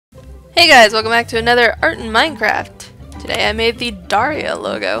Hey guys, welcome back to another Art in Minecraft. Today I made the Daria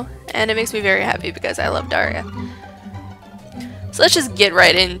logo, and it makes me very happy because I love Daria. So let's just get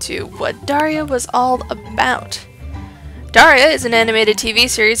right into what Daria was all about. Daria is an animated TV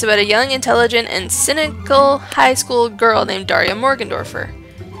series about a young, intelligent, and cynical high school girl named Daria Morgendorffer,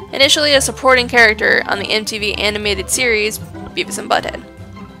 initially a supporting character on the MTV animated series Beavis and Butthead.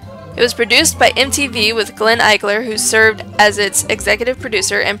 It was produced by MTV with Glenn Eichler, who served as its executive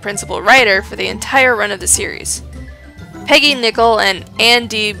producer and principal writer for the entire run of the series. Peggy Nickel and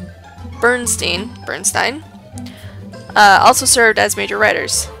Andy Bernstein also served as major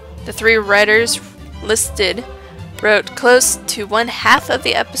writers. The three writers listed wrote close to one-half of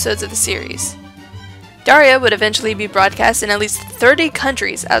the episodes of the series. Daria would eventually be broadcast in at least 30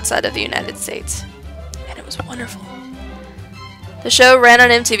 countries outside of the United States, and it was wonderful. The show ran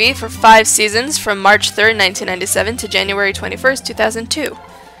on MTV for 5 seasons from March 3rd, 1997 to January 21st, 2002.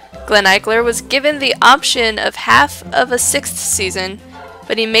 Glenn Eichler was given the option of half of a 6th season,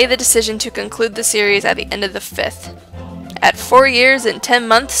 but he made the decision to conclude the series at the end of the 5th. At 4 years and 10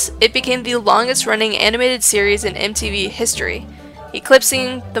 months, it became the longest-running animated series in MTV history,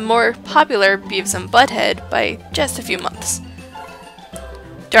 eclipsing the more popular Beavis and Butthead by just a few months.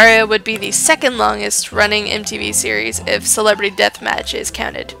 Daria would be the second longest running MTV series if Celebrity Deathmatch is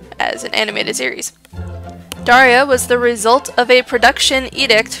counted as an animated series. Daria was the result of a production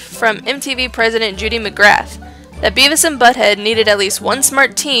edict from MTV president Judy McGrath that Beavis and Butthead needed at least one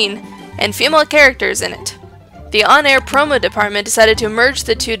smart teen and female characters in it. The on-air promo department decided to merge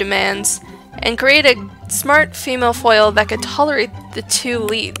the two demands and create a smart female foil that could tolerate the two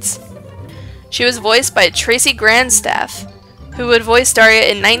leads. She was voiced by Tracy Grandstaff, who would voice Daria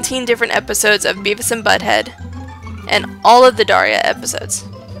in 19 different episodes of Beavis and Butthead, and all of the Daria episodes.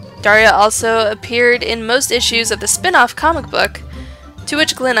 Daria also appeared in most issues of the spin-off comic book, to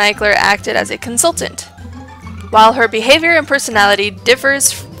which Glenn Eichler acted as a consultant. While her behavior and personality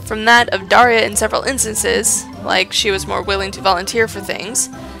differs from that of Daria in several instances, like she was more willing to volunteer for things,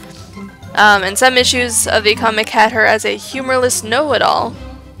 and some issues of the comic had her as a humorless know-it-all,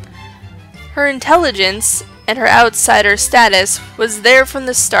 her intelligence and her outsider status was there from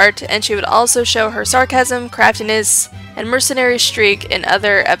the start, and she would also show her sarcasm, craftiness, and mercenary streak in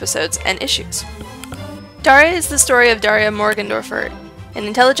other episodes and issues. Daria is the story of Daria Morgendorffer, an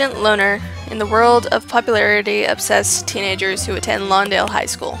intelligent loner in the world of popularity-obsessed teenagers who attend Lawndale High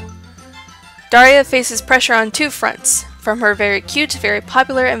School. Daria faces pressure on two fronts, from her very cute, very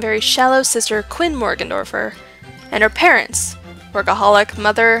popular, and very shallow sister Quinn Morgendorffer, and her parents, workaholic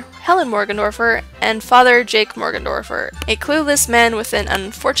mother Helen Morgendorffer and father Jake Morgendorffer, a clueless man with an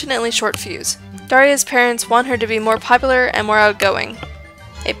unfortunately short fuse. Daria's parents want her to be more popular and more outgoing,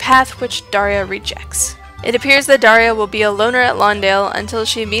 a path which Daria rejects. It appears that Daria will be a loner at Lawndale until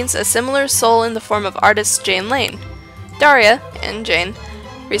she meets a similar soul in the form of artist Jane Lane. Daria, and Jane,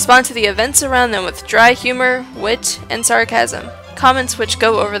 respond to the events around them with dry humor, wit, and sarcasm, comments which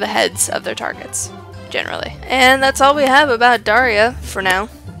go over the heads of their targets, generally. And that's all we have about Daria for now.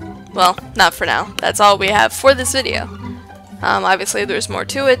 Well, not for now. That's all we have for this video. Obviously there's more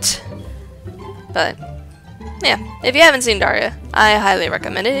to it, but yeah, if you haven't seen Daria, I highly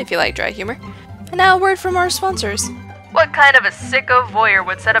recommend it if you like dry humor. And now a word from our sponsors. What kind of a sicko voyeur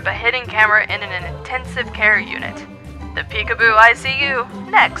would set up a hidden camera in an intensive care unit? The Peekaboo ICU,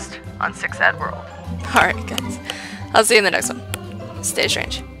 next on 6 Ad World. Alright guys, I'll see you in the next one. Stay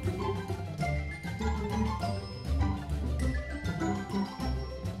strange.